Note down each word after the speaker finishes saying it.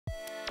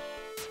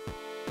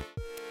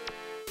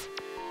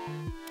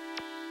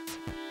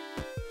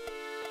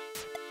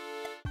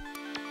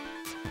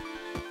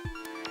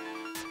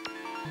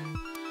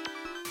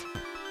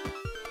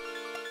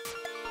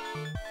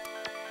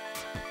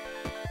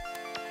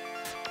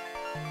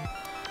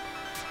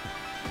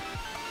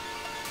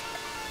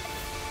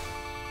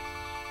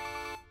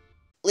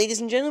Ladies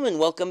and gentlemen,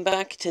 welcome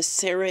back to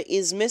Sara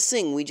is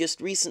Missing. We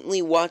just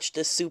recently watched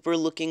a super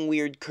looking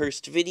weird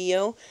cursed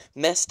video,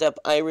 messed up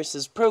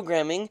Iris's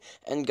programming,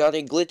 and got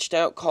a glitched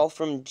out call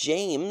from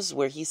James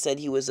where he said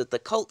he was at the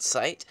cult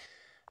site,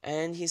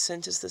 and he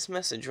sent us this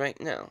message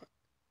right now.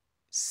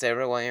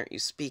 Sara, why aren't you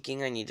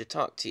speaking? I need to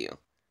talk to you.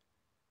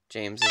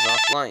 James is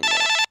offline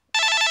now.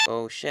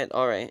 Oh shit,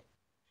 alright.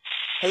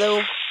 Hello?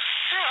 Sara?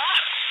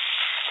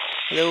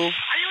 Hello?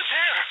 Are you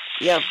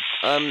there? Yeah,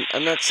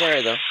 I'm not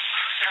Sara though. Sara?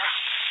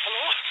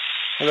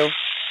 Hello? Hello?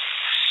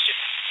 Shit.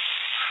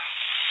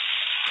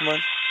 Come on.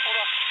 Hold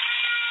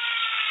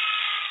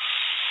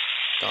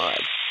on. God.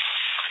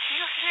 Do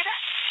you hear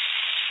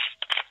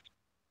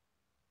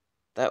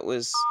that? That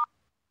was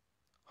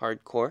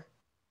hardcore.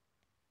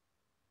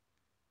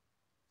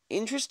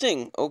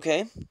 Interesting,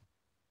 okay.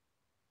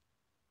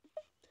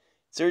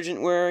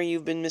 Sergeant, where are you?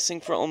 You've been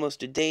missing for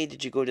almost a day.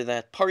 Did you go to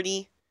that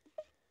party?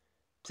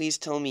 Please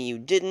tell me you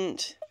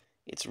didn't.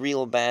 It's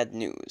real bad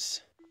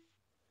news.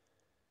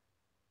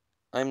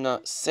 I'm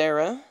not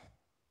Sara.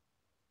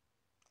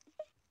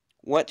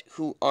 What?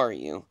 Who are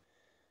you?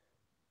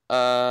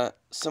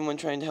 Someone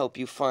trying to help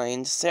you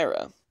find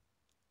Sara.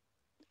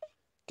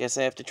 Guess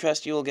I have to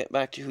trust you. I'll get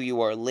back to who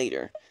you are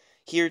later.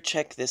 Here,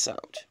 check this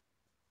out.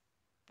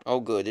 Oh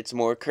good, it's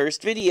more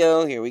cursed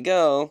video. Here we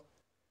go.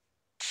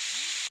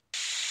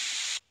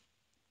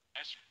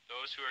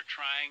 Those who are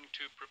trying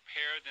to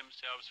prepare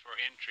themselves for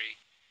entry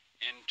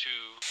into...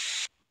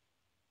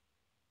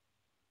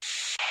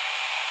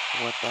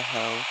 What the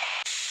hell?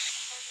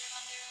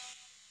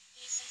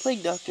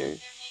 Plague Doctor.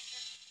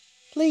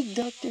 Plague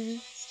Doctor.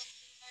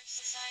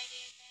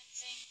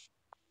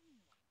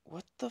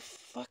 What the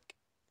fuck?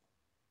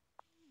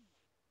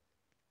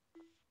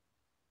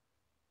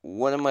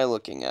 What am I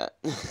looking at?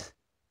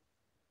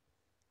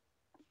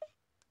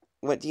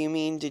 What do you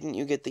mean? Didn't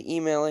you get the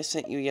email I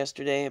sent you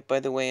yesterday? By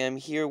the way, I'm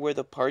here where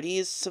the party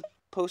is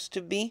supposed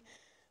to be.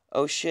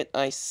 Oh shit,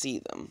 I see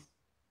them.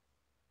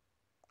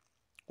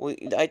 Well,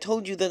 I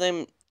told you that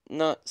I'm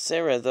not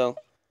Sara, though.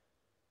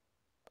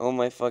 Oh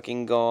my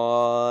fucking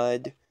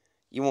god.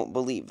 You won't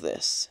believe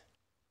this.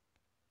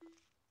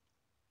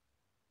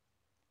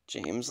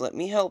 James, let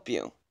me help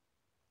you.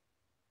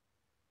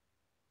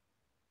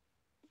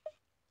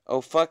 Oh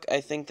fuck, I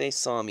think they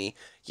saw me.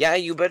 Yeah,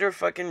 you better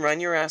fucking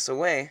run your ass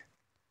away.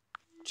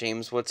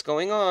 James, what's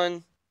going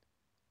on?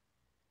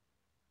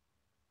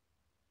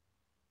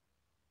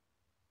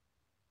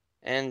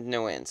 And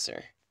no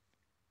answer.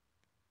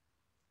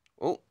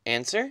 Oh,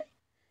 answer?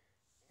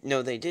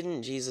 No, they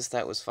didn't. Jesus,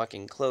 that was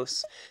fucking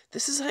close.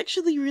 This is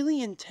actually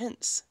really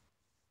intense.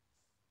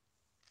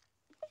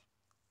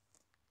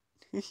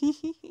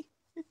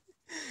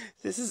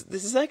 This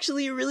is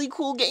actually a really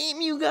cool game,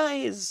 you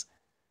guys.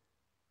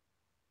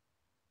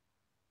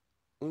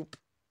 Oop.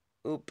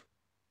 Oop.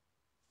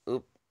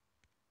 Oop.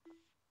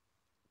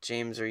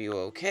 James, are you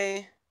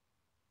okay?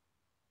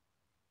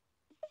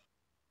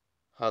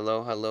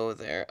 Hello, hello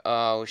there.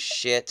 Oh,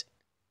 shit.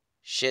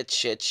 Shit,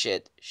 shit,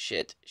 shit,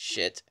 shit,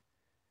 shit.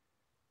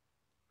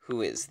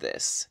 Who is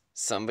this?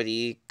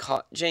 Somebody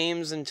caught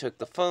James and took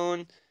the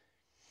phone.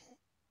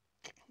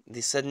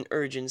 The sudden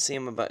urgency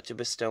I'm about to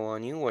bestow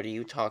on you. What are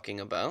you talking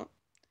about?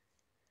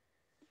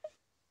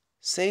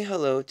 Say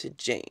hello to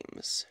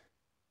James.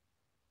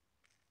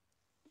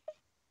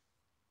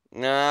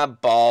 Ah,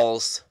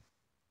 balls.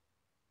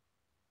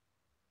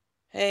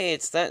 Hey,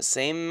 it's that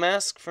same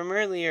mask from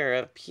earlier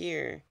up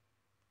here.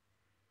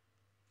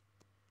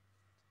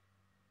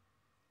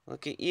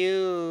 Look at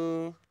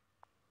you.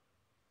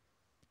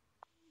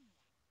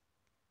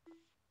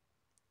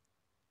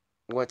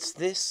 What's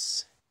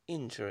this?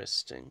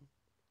 Interesting.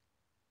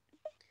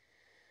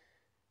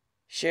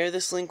 Share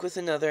this link with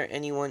another,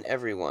 anyone,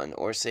 everyone,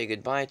 or say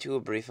goodbye to a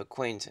brief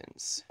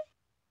acquaintance.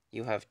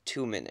 You have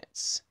 2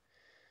 minutes.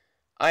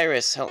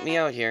 Iris, help me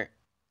out here.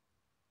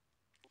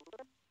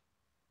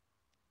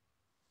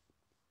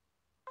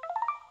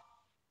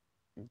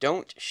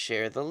 Don't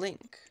share the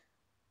link.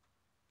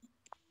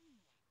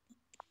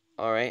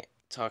 Alright,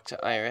 talk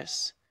to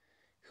Iris.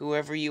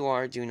 Whoever you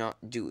are, do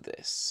not do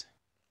this.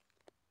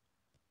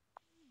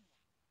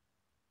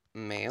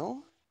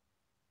 Mail?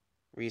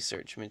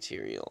 Research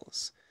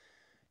materials.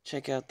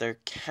 Check out their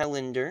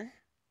calendar.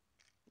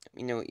 Let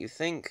me know what you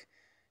think.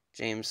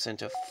 James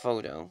sent a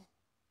photo.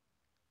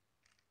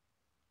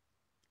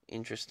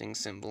 Interesting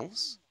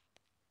symbols.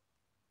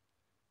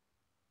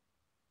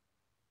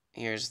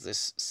 Here's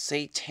this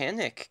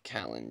satanic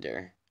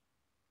calendar.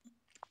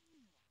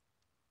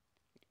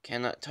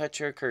 Cannot touch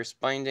or curse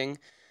binding.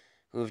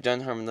 Who have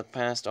done harm in the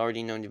past,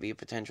 already known to be a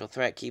potential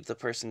threat. Keep the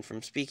person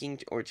from speaking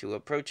or to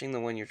approaching the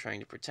one you're trying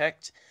to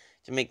protect.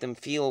 To make them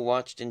feel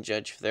watched and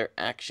judged for their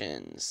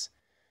actions.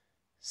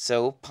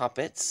 So,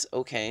 puppets,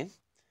 okay.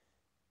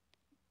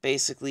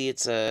 Basically,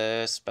 it's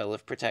a spell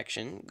of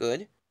protection.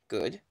 Good,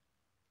 good.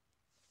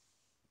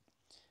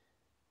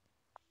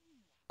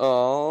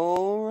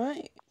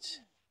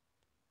 Alright.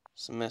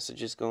 Some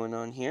messages going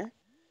on here.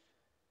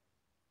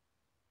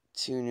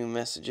 2 new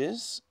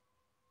messages.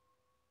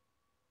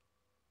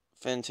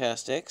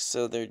 Fantastic.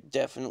 So they're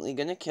definitely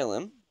gonna kill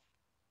him.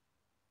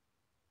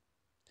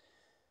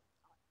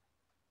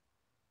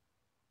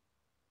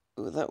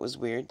 Ooh, that was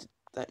weird. Did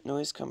that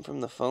noise come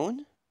from the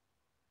phone?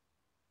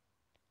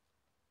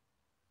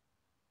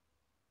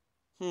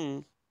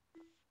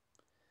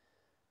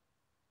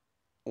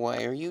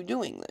 Why are you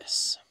doing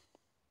this?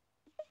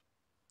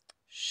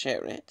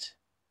 Share it.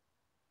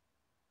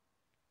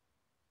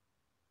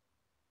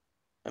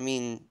 I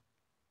mean,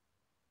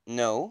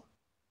 no.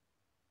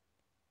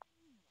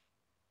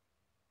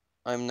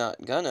 I'm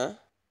not gonna.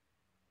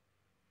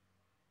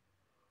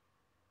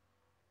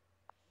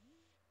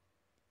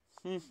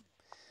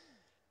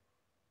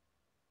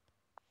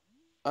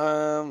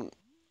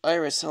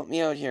 Iris, help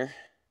me out here.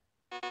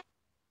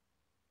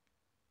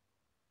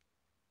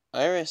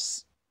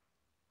 Iris,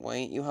 why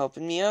ain't you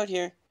helping me out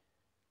here?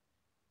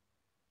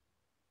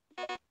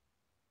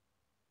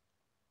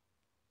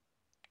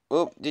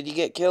 Oh, did you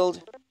get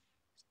killed?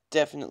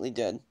 Definitely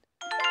dead.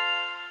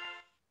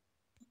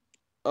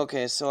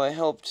 Okay, so I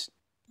helped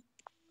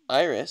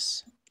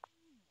Iris.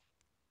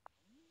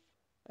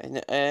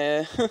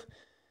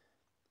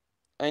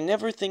 I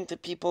never think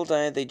that people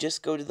die, they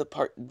just go to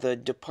the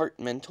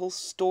departmental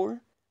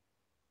store.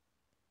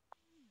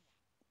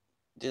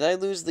 Did I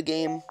lose the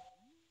game?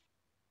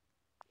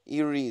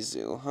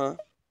 Irizu, huh?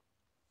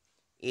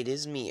 It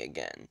is me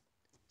again.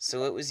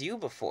 So it was you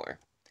before.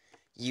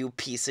 You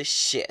piece of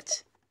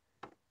shit.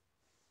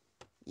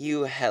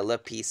 You hella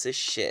piece of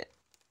shit.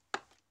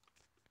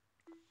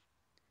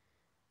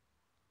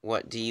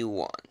 What do you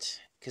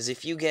want? 'Cause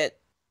if you get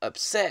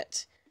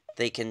upset,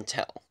 they can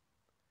tell.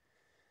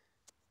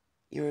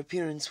 Your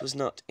appearance was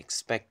not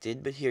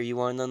expected, but here you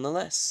are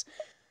nonetheless.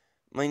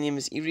 My name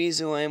is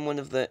Irizu. I am one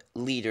of the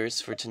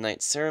leaders for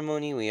tonight's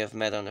ceremony. We have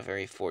met on a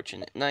very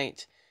fortunate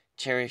night.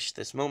 Cherish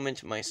this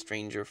moment, my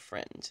stranger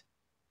friend.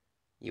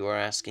 You are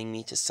asking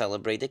me to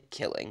celebrate a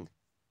killing.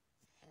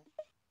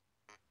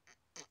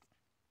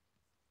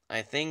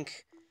 I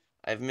think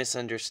I've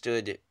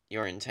misunderstood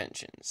your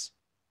intentions.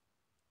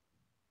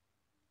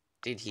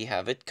 Did he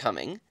have it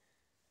coming?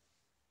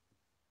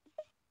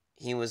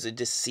 He was a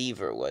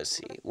deceiver, was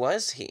he?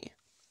 Was he?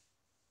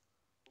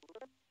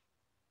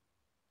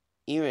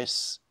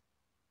 Iris.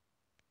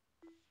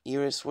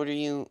 Iris, what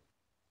are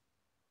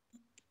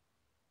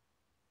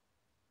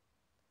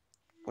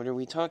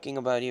we talking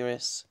about,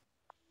 Iris?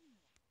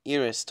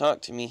 Iris,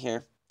 talk to me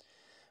here.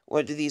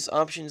 What do these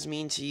options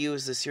mean to you?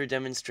 Is this your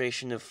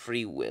demonstration of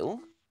free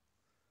will?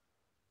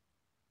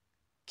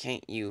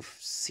 Can't you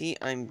see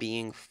I'm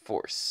being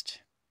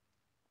forced?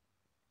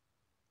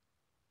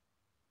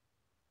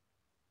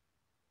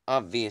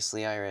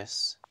 Obviously,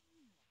 Iris.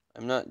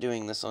 I'm not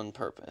doing this on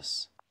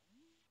purpose.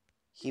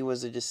 He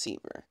was a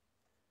deceiver.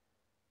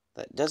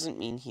 That doesn't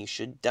mean he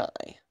should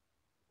die.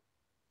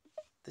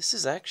 This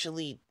is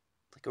actually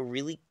like a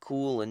really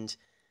cool and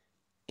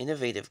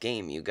innovative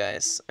game, you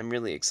guys. I'm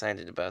really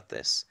excited about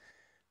this.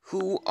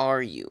 Who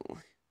are you?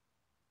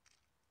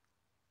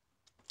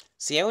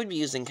 See, I would be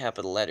using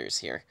capital letters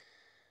here.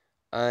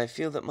 I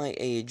feel that my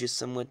age has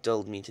somewhat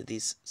dulled me to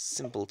these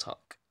simple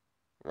talk.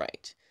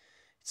 Right.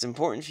 It's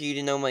important for you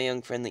to know, my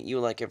young friend, that you,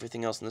 like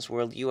everything else in this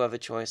world, you have a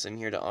choice. I'm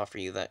here to offer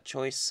you that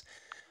choice.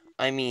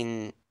 I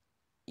mean,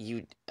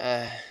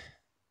 I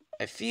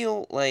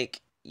feel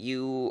like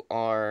you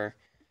are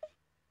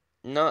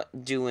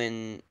not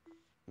doing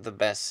the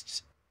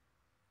best,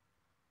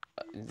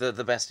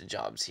 the best of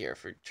jobs here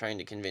for trying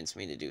to convince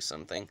me to do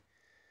something.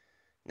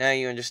 Now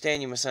you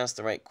understand you must ask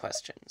the right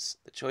questions.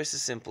 The choice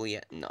is simple,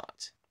 yet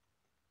not.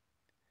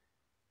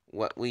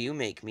 What will you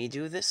make me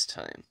do this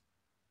time?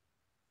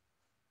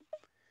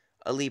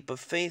 A leap of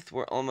faith.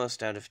 We're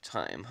almost out of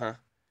time, huh?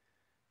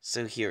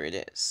 So here it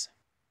is.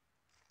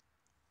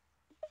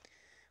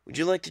 Would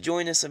you like to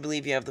join us? I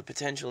believe you have the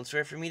potential. It's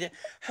rare for me to...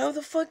 How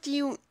the fuck do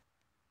you...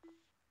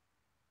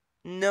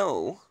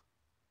 know?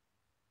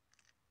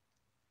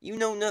 You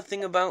know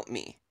nothing about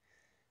me.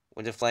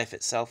 What if life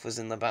itself was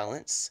in the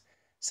balance?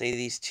 Say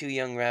these two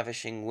young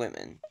ravishing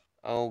women.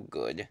 Oh,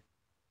 good.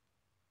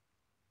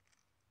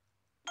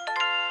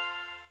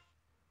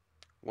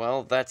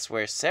 Well, that's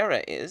where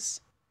Sara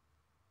is.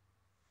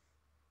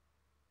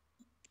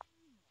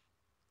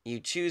 You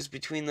choose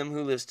between them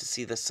who lives to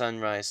see the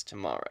sunrise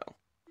tomorrow.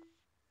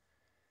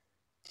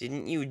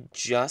 Didn't you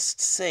just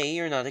say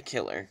you're not a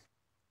killer?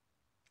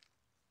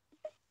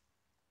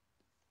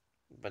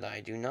 But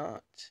I do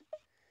not.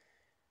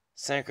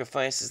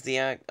 Sacrifice is the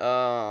act...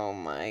 Oh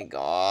my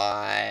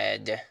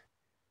god.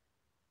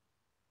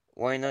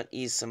 Why not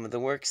ease some of the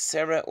work?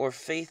 Sara or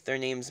Faith, their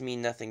names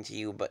mean nothing to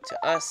you, but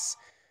to us,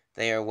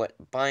 they are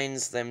what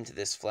binds them to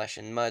this flesh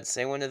and mud.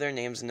 Say one of their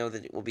names and know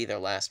that it will be their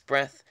last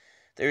breath.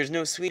 There is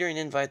no sweeter an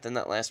invite than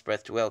that last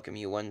breath to welcome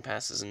you. One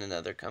passes and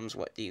another comes.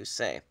 What do you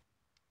say?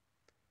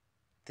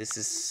 This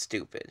is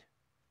stupid.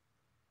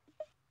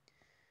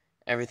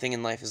 Everything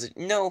in life is a...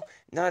 No,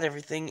 not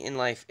everything in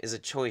life is a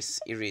choice,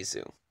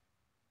 Irizu.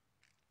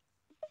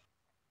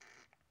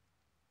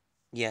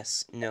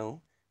 Yes,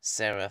 no,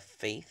 Sara,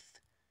 Faith.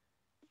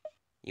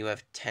 You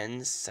have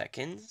 10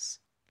 seconds?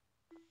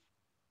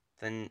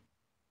 Then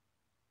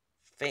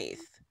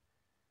Faith.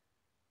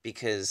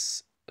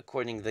 Because,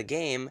 according to the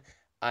game,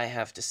 I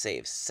have to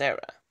save Sara.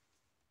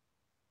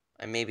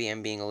 Maybe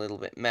I'm being a little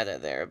bit meta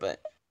there,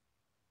 but...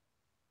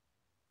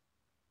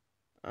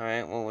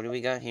 Alright, well, what do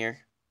we got here?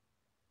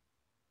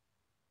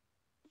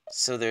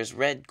 So there's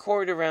red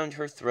cord around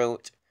her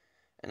throat,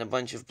 and a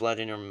bunch of blood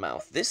in her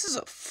mouth. This is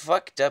a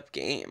fucked up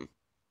game.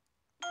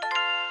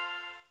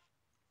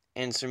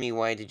 Answer me,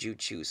 why did you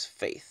choose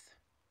Faith?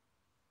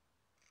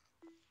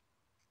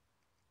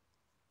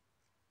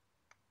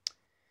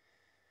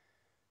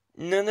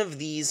 None of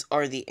these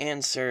are the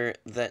answer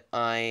that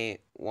I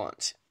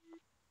want.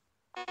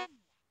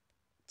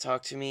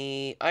 Talk to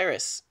me,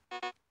 Iris.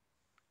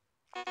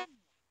 I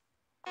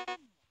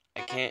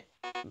can't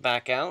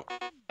back out?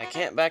 I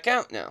can't back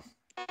out now.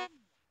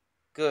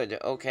 Good,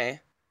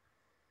 okay.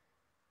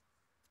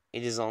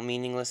 It is all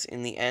meaningless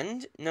in the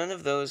end. None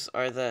of those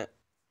are the...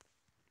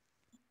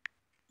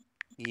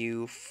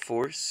 You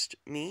forced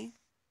me?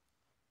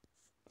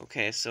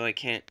 Okay, so I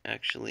can't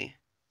actually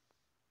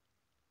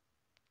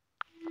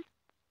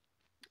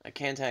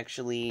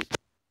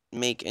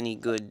make any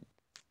good,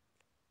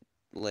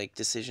 like,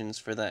 decisions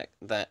for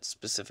that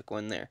specific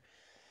one there.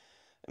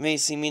 It may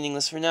seem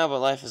meaningless for now, but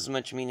life has as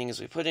much meaning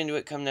as we put into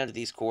it. Come now to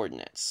these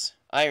coordinates.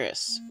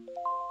 Iris.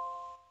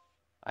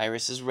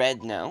 Iris is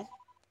red now.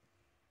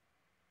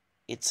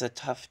 It's a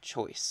tough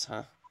choice,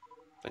 huh?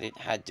 But it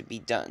had to be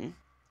done.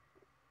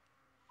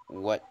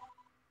 What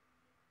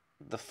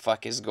the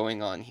fuck is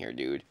going on here,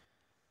 dude?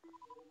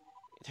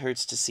 It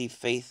hurts to see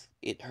Faith.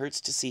 It hurts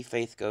to see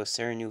Faith go.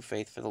 Sara knew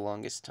Faith for the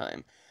longest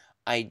time.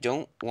 I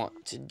don't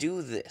want to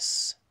do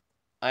this.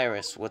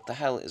 Iris, what the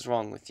hell is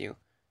wrong with you?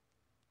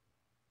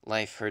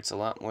 Life hurts a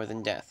lot more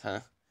than death,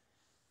 huh?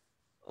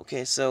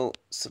 Okay, so,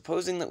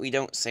 supposing that we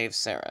don't save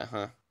Sara,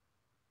 huh?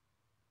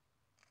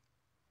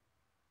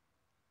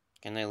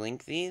 Can I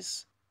link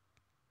these?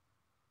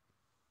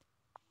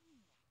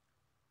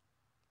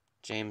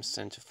 James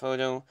sent a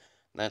photo.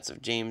 That's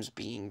of James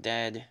being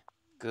dead.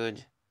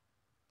 Good.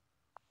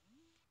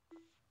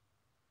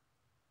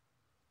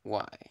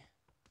 Why?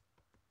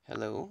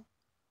 Hello?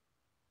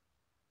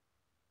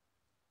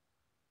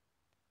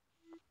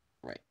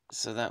 Right,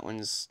 so that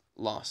one's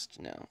lost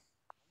now.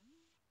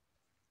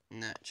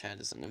 And that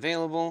chat is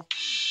unavailable.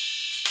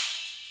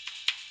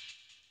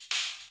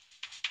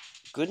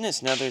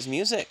 Goodness, now there's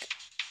music.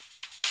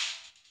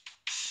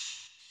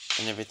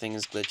 And everything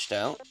is glitched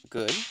out.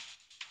 Good.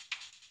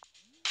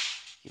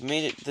 You've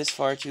made it this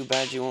far, too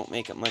bad you won't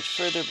make it much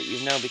further, but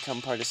you've now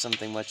become part of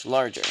something much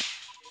larger.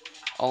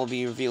 All will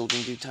be revealed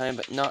in due time,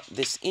 but not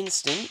this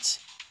instant.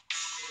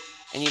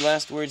 Any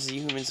last words?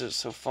 You humans are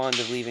so fond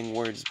of leaving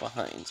words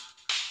behind.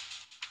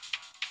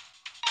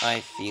 I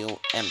feel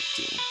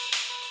empty.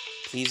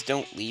 Please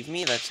don't leave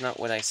me, that's not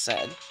what I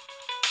said.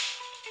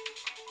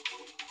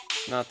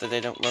 Not that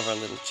I don't love our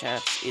little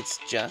chats, it's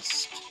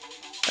just...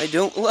 I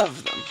don't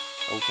love them.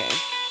 Okay.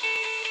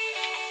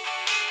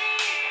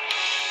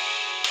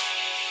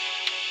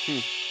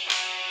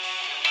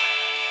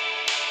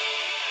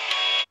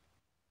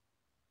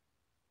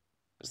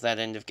 Was that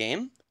end of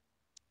game?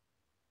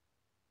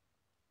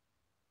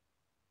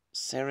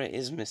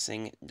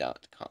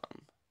 SaraIsMissing.com.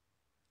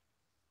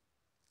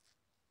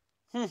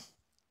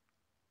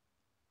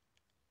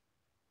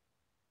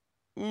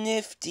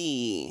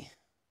 Nifty.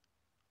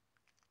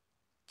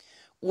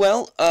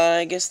 Well,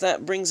 I guess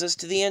that brings us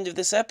to the end of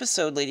this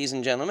episode, ladies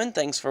and gentlemen.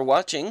 Thanks for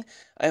watching.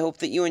 I hope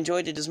that you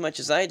enjoyed it as much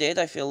as I did.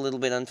 I feel a little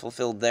bit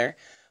unfulfilled there.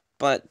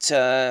 But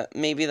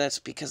maybe that's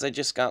because I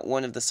just got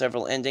one of the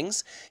several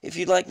endings. If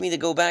you'd like me to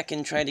go back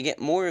and try to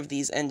get more of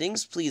these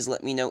endings, please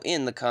let me know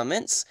in the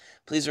comments.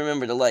 Please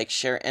remember to like,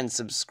 share, and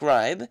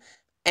subscribe.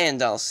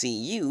 And I'll see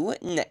you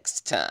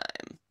next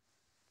time.